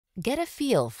Get a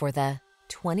feel for the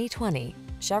 2020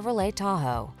 Chevrolet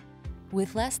Tahoe.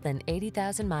 With less than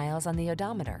 80,000 miles on the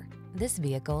odometer, this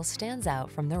vehicle stands out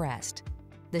from the rest.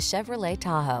 The Chevrolet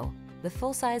Tahoe, the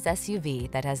full-size SUV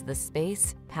that has the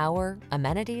space, power,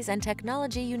 amenities, and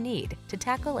technology you need to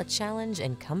tackle a challenge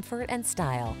in comfort and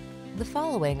style. The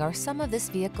following are some of this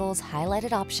vehicle's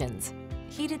highlighted options: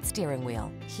 heated steering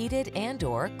wheel, heated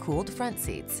and/or cooled front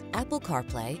seats, Apple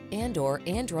CarPlay and/or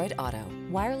Android Auto,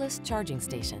 wireless charging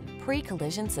station,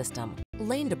 pre-collision system,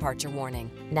 lane departure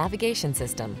warning, navigation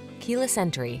system, keyless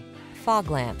entry, fog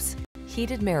lamps,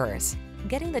 heated mirrors.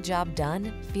 Getting the job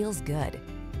done feels good.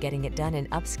 Getting it done in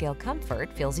upscale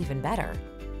comfort feels even better.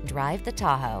 Drive the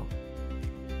Tahoe.